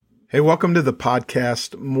Hey, welcome to the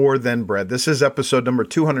podcast, More Than Bread. This is episode number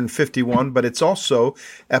 251, but it's also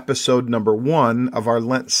episode number 1 of our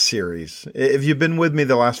Lent series. If you've been with me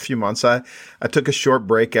the last few months, I took a short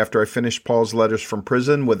break after I finished Paul's letters from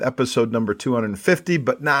prison with episode number 250,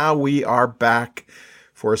 but now we are back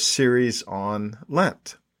for a series on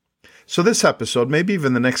Lent. So this episode, maybe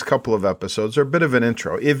even the next couple of episodes, are a bit of an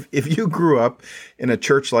intro. If you grew up in a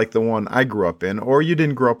church like the one I grew up in, or you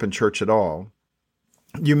didn't grow up in church at all,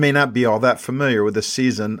 you may not be all that familiar with the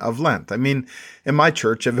season of Lent. I mean, in my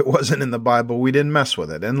church, if it wasn't in the Bible, we didn't mess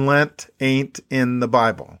with it. And Lent ain't in the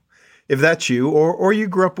Bible. If that's you, or you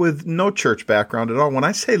grew up with no church background at all, when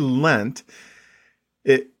I say Lent,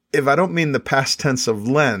 if I don't mean the past tense of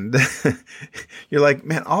lend, you're like,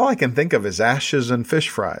 man, all I can think of is ashes and fish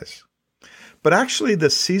fries. But actually, the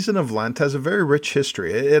season of Lent has a very rich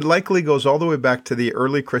history. It likely goes all the way back to the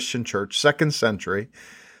early Christian church, 2nd century.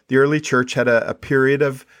 The early church had a period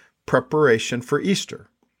of preparation for Easter.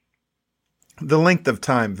 The length of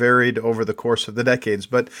time varied over the course of the decades,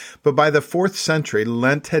 but by the 4th century,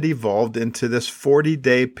 Lent had evolved into this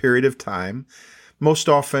 40-day period of time, most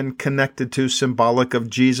often connected to symbolic of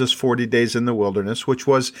Jesus' 40 days in the wilderness, which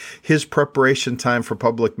was his preparation time for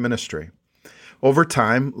public ministry. Over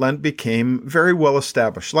time, Lent became very well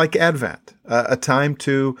established, like Advent, a time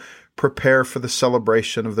to prepare for the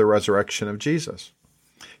celebration of the resurrection of Jesus.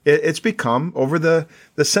 It's become, over the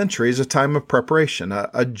centuries, a time of preparation,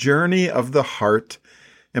 a journey of the heart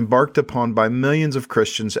embarked upon by millions of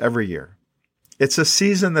Christians every year. It's a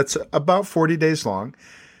season that's about 40 days long,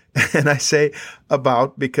 and I say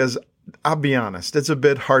about because, I'll be honest, it's a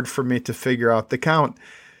bit hard for me to figure out the count.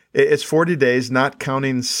 It's 40 days, not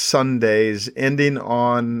counting Sundays, ending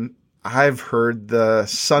on, I've heard, the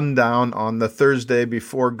sundown on the Thursday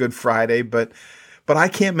before Good Friday, but I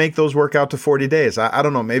can't make those work out to 40 days. I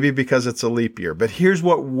don't know, maybe because it's a leap year. But here's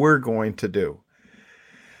what we're going to do.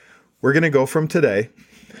 We're going to go from today,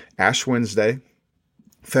 Ash Wednesday,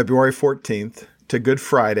 February 14th, to Good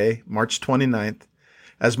Friday, March 29th.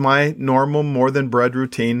 As my normal More Than Bread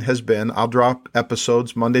routine has been, I'll drop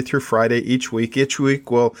episodes Monday through Friday each week. Each week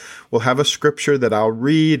we'll have a scripture that I'll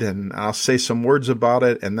read and I'll say some words about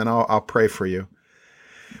it, and then I'll pray for you.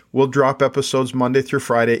 We'll drop episodes Monday through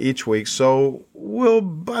Friday each week, so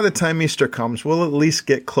by the time Easter comes, we'll at least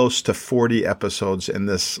get close to 40 episodes in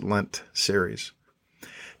this Lent series.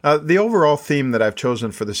 The overall theme that I've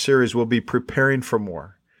chosen for the series will be preparing for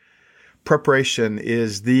more. Preparation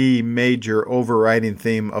is the major overriding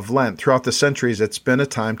theme of Lent. Throughout the centuries, it's been a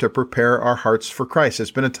time to prepare our hearts for Christ.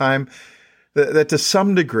 It's been a time that to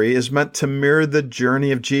some degree is meant to mirror the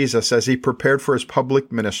journey of Jesus as he prepared for his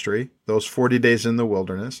public ministry, those 40 days in the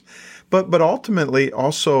wilderness, but ultimately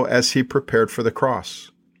also as he prepared for the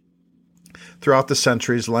cross. Throughout the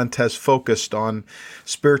centuries, Lent has focused on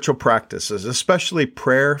spiritual practices, especially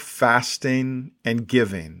prayer, fasting, and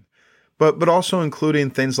giving, but also including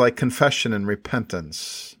things like confession and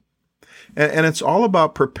repentance. And it's all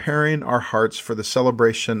about preparing our hearts for the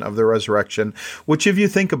celebration of the resurrection, which, if you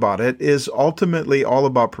think about it, is ultimately all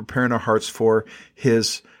about preparing our hearts for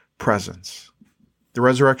his presence. The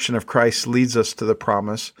resurrection of Christ leads us to the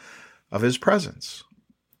promise of his presence.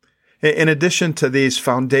 In addition to these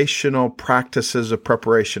foundational practices of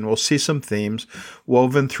preparation, we'll see some themes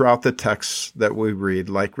woven throughout the texts that we read,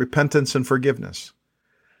 like repentance and forgiveness.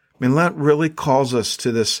 I mean, Lent really calls us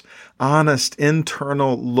to this honest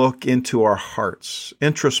internal look into our hearts,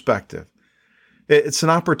 introspective. It's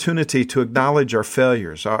an opportunity to acknowledge our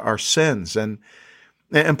failures, our sins, and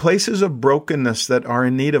places of brokenness that are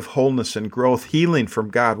in need of wholeness and growth, healing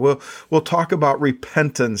from God. We'll talk about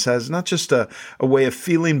repentance as not just a way of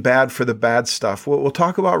feeling bad for the bad stuff. We'll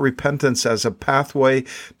talk about repentance as a pathway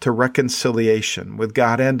to reconciliation with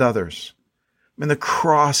God and others. I mean, the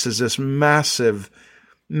cross is this massive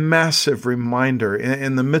reminder.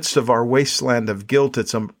 In the midst of our wasteland of guilt,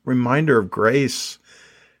 it's a reminder of grace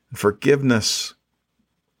and forgiveness.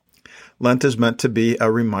 Lent is meant to be a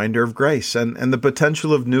reminder of grace and the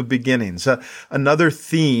potential of new beginnings. Another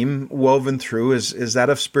theme woven through is that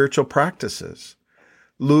of spiritual practices.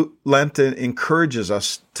 Lent encourages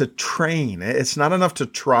us to train. It's not enough to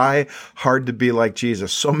try hard to be like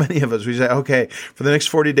Jesus. So many of us, we say, okay, for the next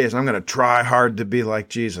 40 days, I'm going to try hard to be like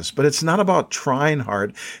Jesus. But it's not about trying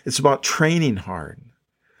hard. It's about training hard.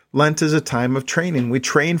 Lent is a time of training. We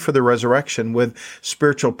train for the resurrection with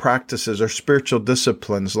spiritual practices or spiritual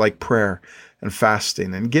disciplines like prayer and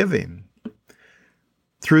fasting and giving.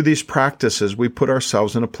 Through these practices, we put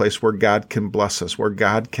ourselves in a place where God can bless us, where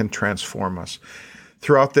God can transform us.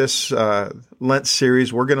 Throughout this Lent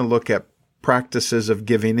series, we're going to look at practices of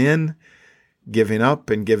giving in, giving up,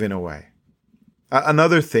 and giving away.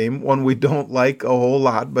 Another theme, one we don't like a whole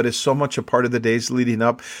lot, but is so much a part of the days leading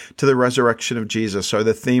up to the resurrection of Jesus, are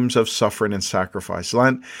the themes of suffering and sacrifice.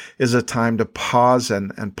 Lent is a time to pause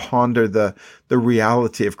and ponder the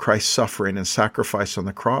reality of Christ's suffering and sacrifice on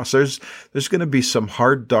the cross. There's going to be some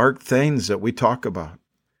hard, dark things that we talk about,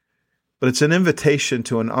 but it's an invitation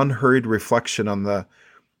to an unhurried reflection on the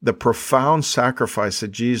profound sacrifice that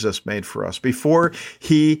Jesus made for us. Before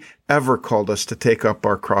he ever called us to take up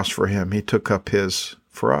our cross for him, he took up his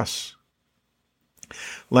for us.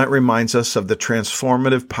 Lent reminds us of the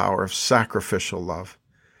transformative power of sacrificial love.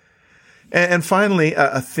 And finally,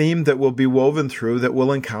 a theme that will be woven through, that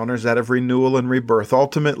we'll encounter, is that of renewal and rebirth.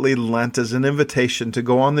 Ultimately, Lent is an invitation to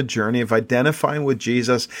go on the journey of identifying with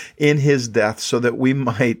Jesus in his death so that we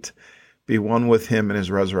might be one with him in his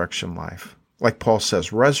resurrection life. Like Paul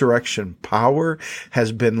says, resurrection power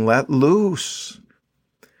has been let loose.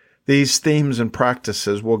 These themes and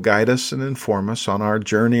practices will guide us and inform us on our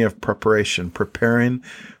journey of preparation, preparing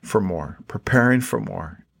for more.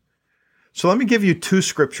 So let me give you two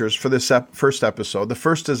scriptures for this first episode. The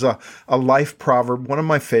first is a life proverb, one of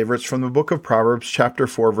my favorites, from the book of Proverbs, chapter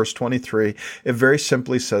 4, verse 23. It very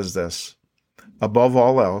simply says this: above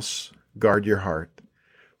all else, guard your heart,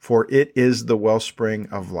 for it is the wellspring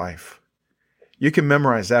of life. You can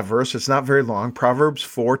memorize that verse. It's not very long. Proverbs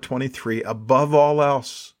 4:23. Above all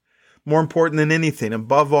else, more important than anything,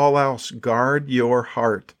 above all else, guard your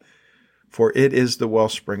heart, for it is the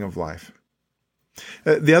wellspring of life.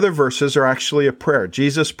 The other verses are actually a prayer.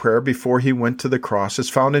 Jesus' prayer before he went to the cross is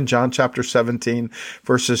found in John chapter 17,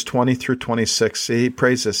 verses 20 through 26. He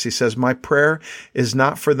prays this. He says, "My prayer is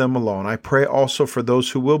not for them alone. I pray also for those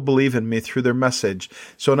who will believe in me through their message."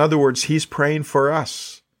 So in other words, he's praying for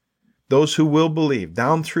us. Those who will believe,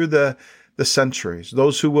 down through the centuries,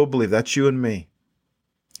 those who will believe, that's you and me.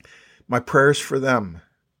 My prayers for them,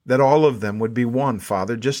 that all of them would be one,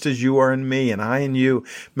 Father, just as you are in me and I in you.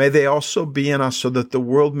 May they also be in us, so that the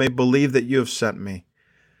world may believe that you have sent me.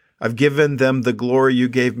 I've given them the glory you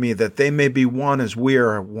gave me, that they may be one as we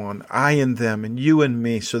are one, I in them and you in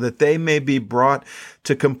me, so that they may be brought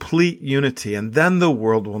to complete unity. And then the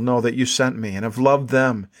world will know that you sent me and have loved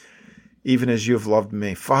them even as you have loved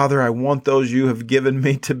me. Father, I want those you have given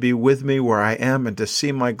me to be with me where I am and to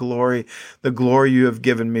see my glory, the glory you have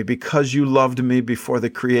given me, because you loved me before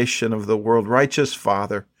the creation of the world. Righteous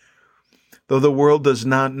Father, though the world does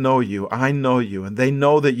not know you, I know you, and they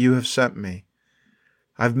know that you have sent me.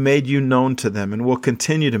 I've made you known to them and will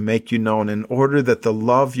continue to make you known, in order that the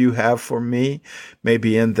love you have for me may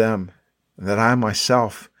be in them, and that I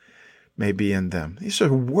myself may be in them. These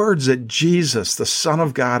are words that Jesus, the Son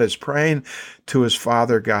of God, is praying to his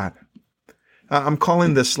Father God. I'm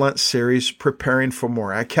calling this Lent series Preparing for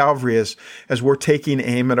More. At Calvary, as we're taking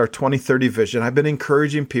aim at our 2030 vision, I've been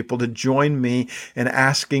encouraging people to join me in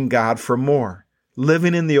asking God for more,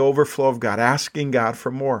 living in the overflow of God, asking God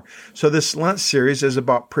for more. So this Lent series is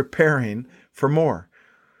about preparing for more.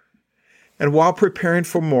 And while preparing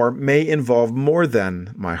for more may involve more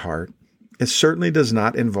than my heart, it certainly does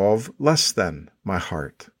not involve less than my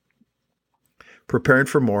heart. Preparing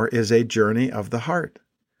for more is a journey of the heart.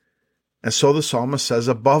 And so the psalmist says,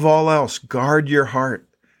 above all else, guard your heart.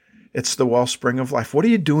 It's the wellspring of life. What are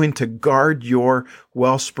you doing to guard your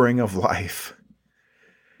wellspring of life?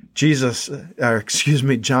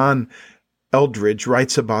 John Eldridge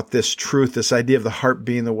writes about this truth, this idea of the heart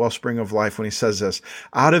being the wellspring of life, when he says this: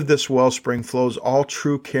 out of this wellspring flows all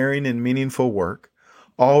true caring and meaningful work,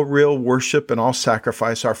 all real worship and all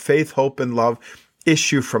sacrifice. Our faith, hope, and love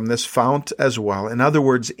issue from this fount as well. In other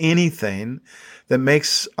words, anything that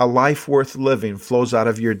makes a life worth living flows out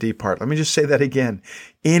of your deep heart. Let me just say that again.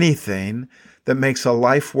 Anything that makes a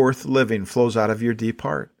life worth living flows out of your deep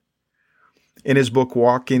heart. In his book,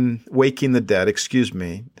 Waking the Dead,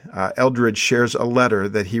 Eldridge shares a letter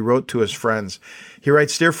that he wrote to his friends. He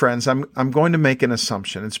writes, "Dear friends, I'm going to make an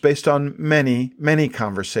assumption. It's based on many, many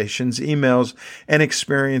conversations, emails, and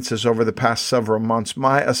experiences over the past several months.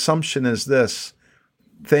 My assumption is this: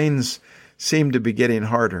 things seem to be getting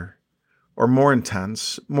harder, or more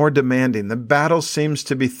intense, more demanding. The battle seems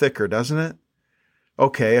to be thicker, doesn't it?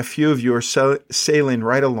 Okay, a few of you are sailing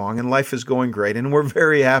right along, and life is going great, and we're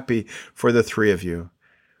very happy for the three of you.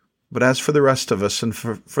 But as for the rest of us and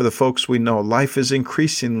for the folks we know, life is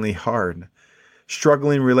increasingly hard.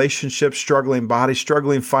 Struggling relationships, struggling bodies,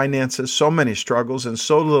 struggling finances, so many struggles, and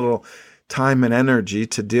so little time and energy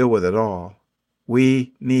to deal with it all.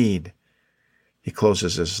 We need," he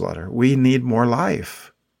closes his letter, "we need more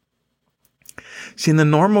life." See, in the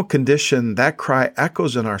normal condition, that cry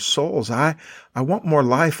echoes in our souls. I want more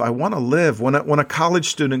life. I want to live. When a college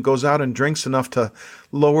student goes out and drinks enough to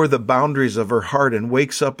lower the boundaries of her heart and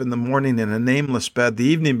wakes up in the morning in a nameless bed, the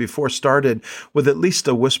evening before started with at least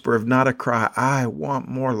a whisper of not a cry, I want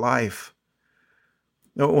more life.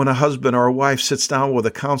 When a husband or a wife sits down with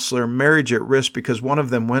a counselor, marriage at risk because one of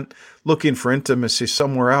them went looking for intimacy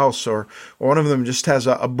somewhere else, or one of them just has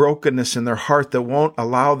a brokenness in their heart that won't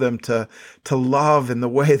allow them to love in the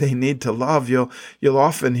way they need to love, you'll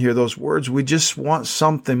often hear those words, we just want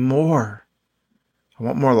something more. I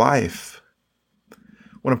want more life.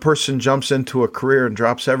 When a person jumps into a career and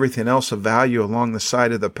drops everything else of value along the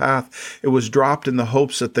side of the path, it was dropped in the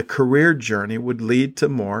hopes that the career journey would lead to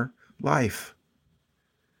more life.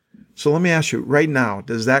 So let me ask you, right now,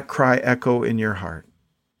 does that cry echo in your heart?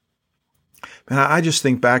 Man, I just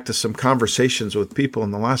think back to some conversations with people in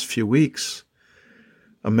the last few weeks.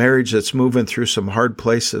 A marriage that's moving through some hard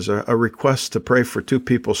places, a request to pray for two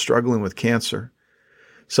people struggling with cancer,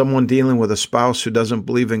 someone dealing with a spouse who doesn't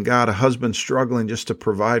believe in God, a husband struggling just to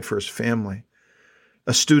provide for his family,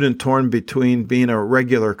 a student torn between being a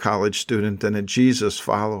regular college student and a Jesus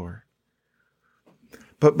follower.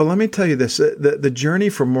 But let me tell you this, the journey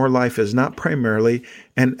for more life is not primarily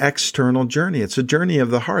an external journey. It's a journey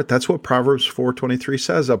of the heart. That's what Proverbs 4:23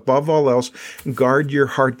 says. Above all else, guard your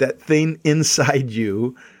heart, that thing inside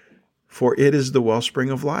you, for it is the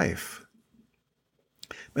wellspring of life.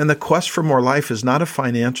 And the quest for more life is not a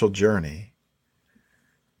financial journey.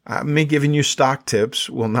 Me giving you stock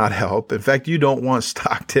tips will not help. In fact, you don't want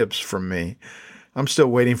stock tips from me. I'm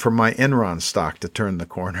still waiting for my Enron stock to turn the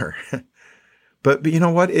corner. But you know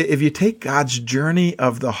what? If you take God's journey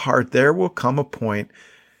of the heart, there will come a point,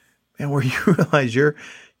 man, where you realize you're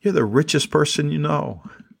the richest person you know.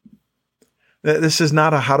 This is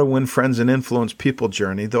not a how to win friends and influence people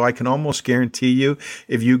journey, though I can almost guarantee you,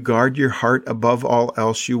 if you guard your heart above all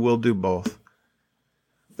else, you will do both.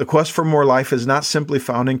 The quest for more life is not simply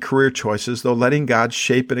found in career choices, though letting God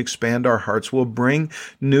shape and expand our hearts will bring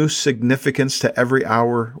new significance to every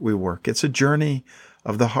hour we work. It's a journey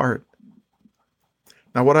of the heart.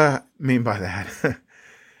 Now, what I mean by that,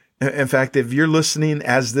 in fact, if you're listening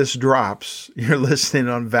as this drops, you're listening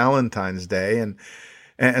on Valentine's Day,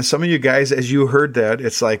 and some of you guys, as you heard that,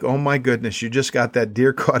 it's like, oh my goodness, you just got that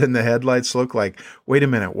deer caught in the headlights look, like, wait a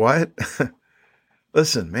minute, what?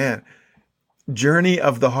 Listen, man, journey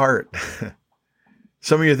of the heart.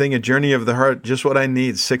 Some of you are thinking, journey of the heart, just what I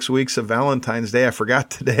need. 6 weeks of Valentine's Day. I forgot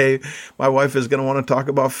today. My wife is going to want to talk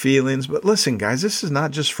about feelings. But listen, guys, this is not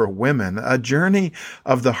just for women. A journey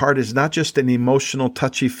of the heart is not just an emotional,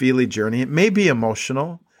 touchy-feely journey. It may be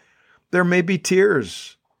emotional. There may be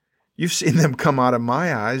tears. You've seen them come out of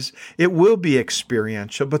my eyes. It will be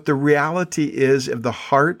experiential. But the reality is, if the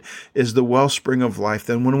heart is the wellspring of life,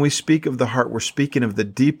 then when we speak of the heart, we're speaking of the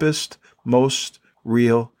deepest, most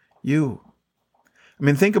real you. I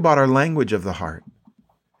mean, think about our language of the heart.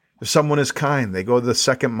 If someone is kind, they go the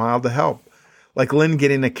second mile to help. Like Lynn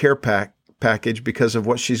getting a care package because of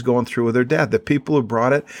what she's going through with her dad. The people who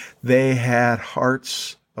brought it, they had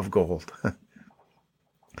hearts of gold.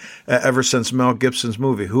 Ever since Mel Gibson's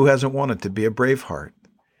movie, who hasn't wanted to be a Braveheart?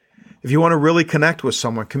 If you want to really connect with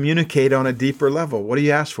someone, communicate on a deeper level, what do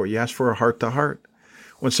you ask for? You ask for a heart-to-heart.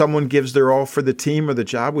 When someone gives their all for the team or the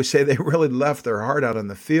job, we say they really left their heart out on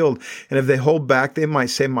the field. And if they hold back, they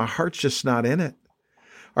might say, my heart's just not in it.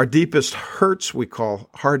 Our deepest hurts we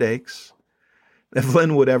call heartaches. If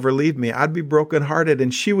Lynn would ever leave me, I'd be brokenhearted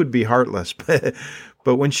and she would be heartless. But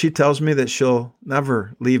when she tells me that she'll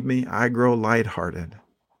never leave me, I grow lighthearted.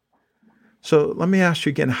 So let me ask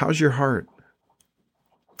you again, how's your heart?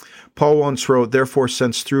 Paul once wrote, therefore,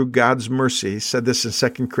 since through God's mercy, said this in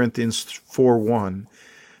 2 Corinthians 4:1,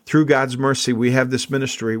 through God's mercy, we have this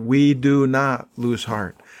ministry. We do not lose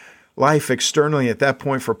heart. Life externally at that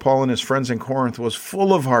point for Paul and his friends in Corinth was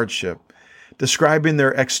full of hardship. Describing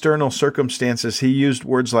their external circumstances, he used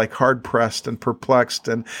words like hard-pressed and perplexed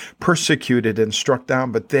and persecuted and struck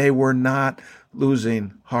down, but they were not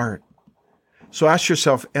losing heart. So ask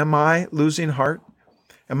yourself, am I losing heart?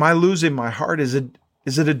 Am I losing my heart? Is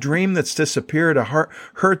it a dream that's disappeared, a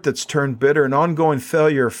hurt that's turned bitter, an ongoing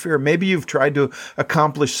failure or fear? Maybe you've tried to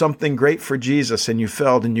accomplish something great for Jesus and you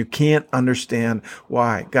failed and you can't understand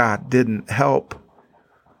why God didn't help.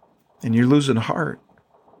 And you're losing heart.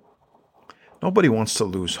 Nobody wants to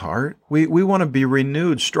lose heart. We want to be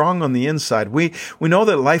renewed, strong on the inside. We know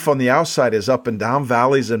that life on the outside is up and down,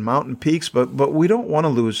 valleys and mountain peaks, but we don't want to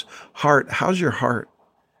lose heart. How's your heart?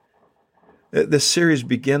 This series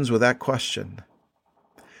begins with that question.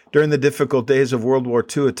 During the difficult days of World War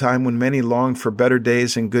II, a time when many longed for better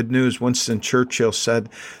days and good news, Winston Churchill said,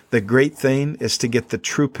 "The great thing is to get the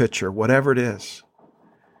true picture, whatever it is."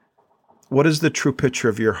 What is the true picture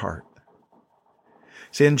of your heart?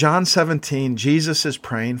 See, in John 17, Jesus is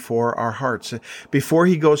praying for our hearts. Before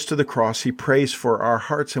he goes to the cross, he prays for our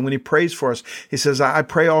hearts. And when he prays for us, he says, "I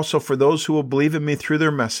pray also for those who will believe in me through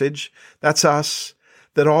their message." That's us.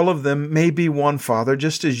 "That all of them may be one, Father,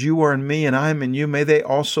 just as you are in me and I am in you, may they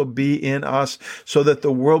also be in us, so that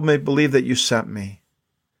the world may believe that you sent me."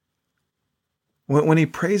 When he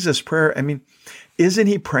prays this prayer, isn't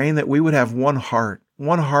he praying that we would have one heart,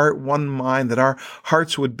 one mind, that our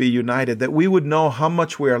hearts would be united, that we would know how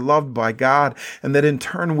much we are loved by God, and that in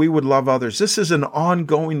turn we would love others? This is an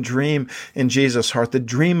ongoing dream in Jesus' heart, the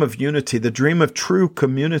dream of unity, the dream of true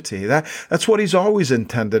community. That's what he's always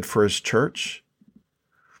intended for his church.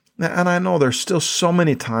 And I know there's still so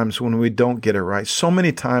many times when we don't get it right, so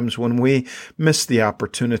many times when we miss the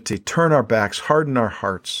opportunity, turn our backs, harden our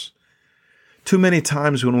hearts. Too many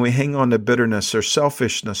times when we hang on to bitterness or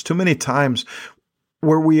selfishness, too many times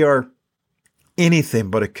where we are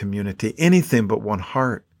anything but a community, anything but one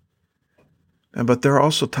heart. But there are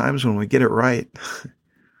also times when we get it right.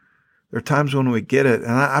 There are times when we get it.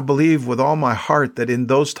 And I believe with all my heart that in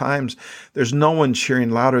those times, there's no one cheering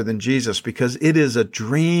louder than Jesus, because it is a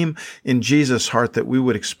dream in Jesus' heart that we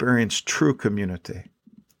would experience true community.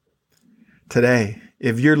 Today,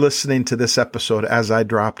 if you're listening to this episode as I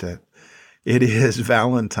dropped it, it is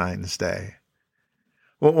Valentine's Day.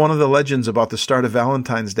 Well, one of the legends about the start of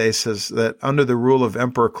Valentine's Day says that under the rule of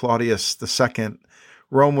Emperor Claudius II,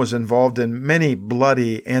 Rome was involved in many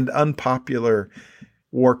bloody and unpopular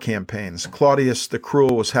war campaigns. Claudius the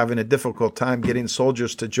Cruel was having a difficult time getting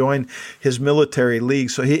soldiers to join his military league,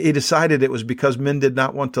 so he decided it was because men did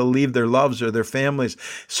not want to leave their loves or their families.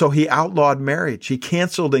 So he outlawed marriage. He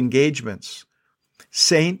canceled engagements.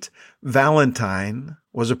 Saint Valentine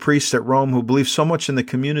was a priest at Rome who believed so much in the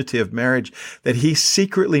community of marriage that he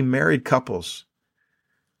secretly married couples.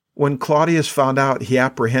 When Claudius found out, he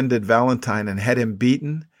apprehended Valentine and had him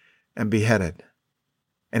beaten and beheaded.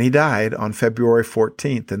 And he died on February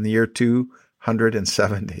 14th in the year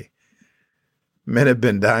 270. Men have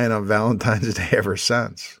been dying on Valentine's Day ever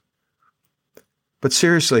since. But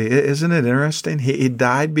seriously, isn't it interesting? He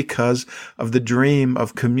died because of the dream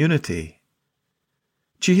of community.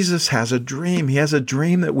 Jesus has a dream. He has a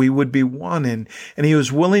dream that we would be one, and he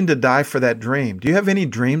was willing to die for that dream. Do you have any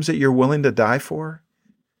dreams that you're willing to die for?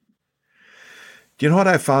 Do you know what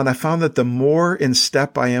I found? I found that the more in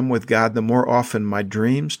step I am with God, the more often my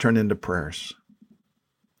dreams turn into prayers.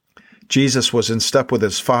 Jesus was in step with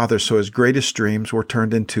his Father, so his greatest dreams were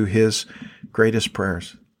turned into his greatest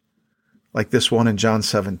prayers. Like this one in John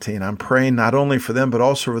 17. "I'm praying not only for them, but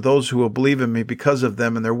also for those who will believe in me because of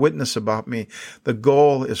them and their witness about me. The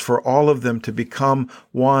goal is for all of them to become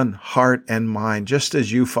one heart and mind, just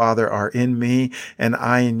as you, Father, are in me and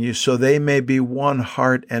I in you, so they may be one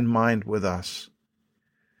heart and mind with us."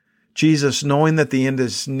 Jesus, knowing that the end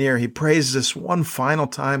is near, he prays this one final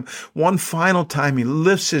time. He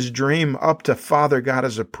lifts his dream up to Father God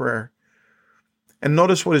as a prayer. And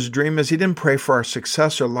notice what his dream is. He didn't pray for our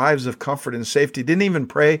success or lives of comfort and safety. He didn't even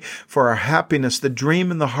pray for our happiness. The dream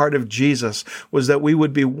in the heart of Jesus was that we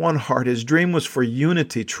would be one heart. His dream was for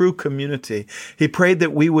unity, true community. He prayed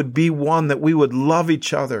that we would be one, that we would love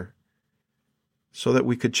each other so that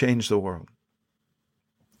we could change the world.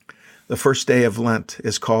 The first day of Lent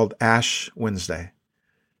is called Ash Wednesday.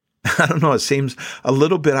 I don't know, it seems a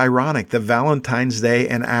little bit ironic that Valentine's Day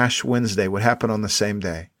and Ash Wednesday would happen on the same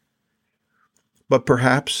day. But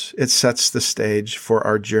perhaps it sets the stage for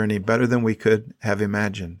our journey better than we could have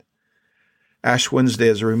imagined. Ash Wednesday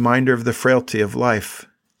is a reminder of the frailty of life.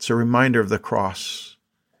 It's a reminder of the cross.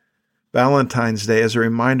 Valentine's Day is a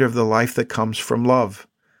reminder of the life that comes from love,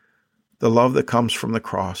 the love that comes from the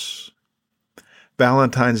cross.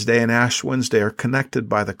 Valentine's Day and Ash Wednesday are connected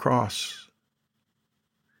by the cross.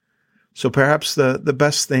 So perhaps the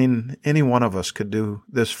best thing any one of us could do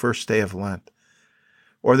this first day of Lent,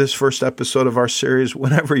 or this first episode of our series,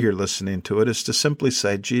 whenever you're listening to it, is to simply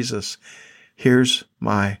say, "Jesus, here's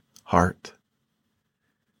my heart.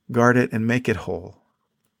 Guard it and make it whole.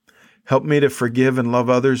 Help me to forgive and love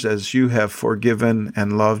others as you have forgiven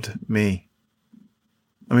and loved me."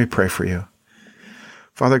 Let me pray for you.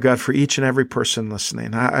 Father God, for each and every person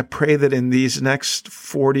listening, I pray that in these next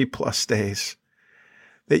 40 plus days,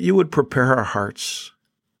 that you would prepare our hearts,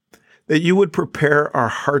 that you would prepare our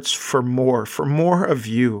hearts for more of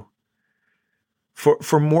you,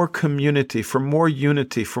 for more community, for more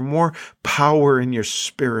unity, for more power in your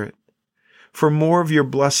Spirit, for more of your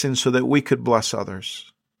blessings so that we could bless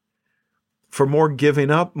others. for more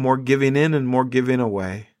giving up, more giving in, and more giving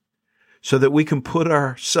away, so that we can put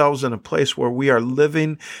ourselves in a place where we are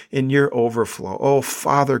living in your overflow. Oh,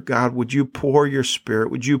 Father God, would you pour your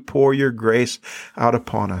Spirit? Would you pour your grace out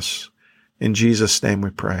upon us? In Jesus' name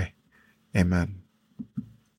we pray. Amen.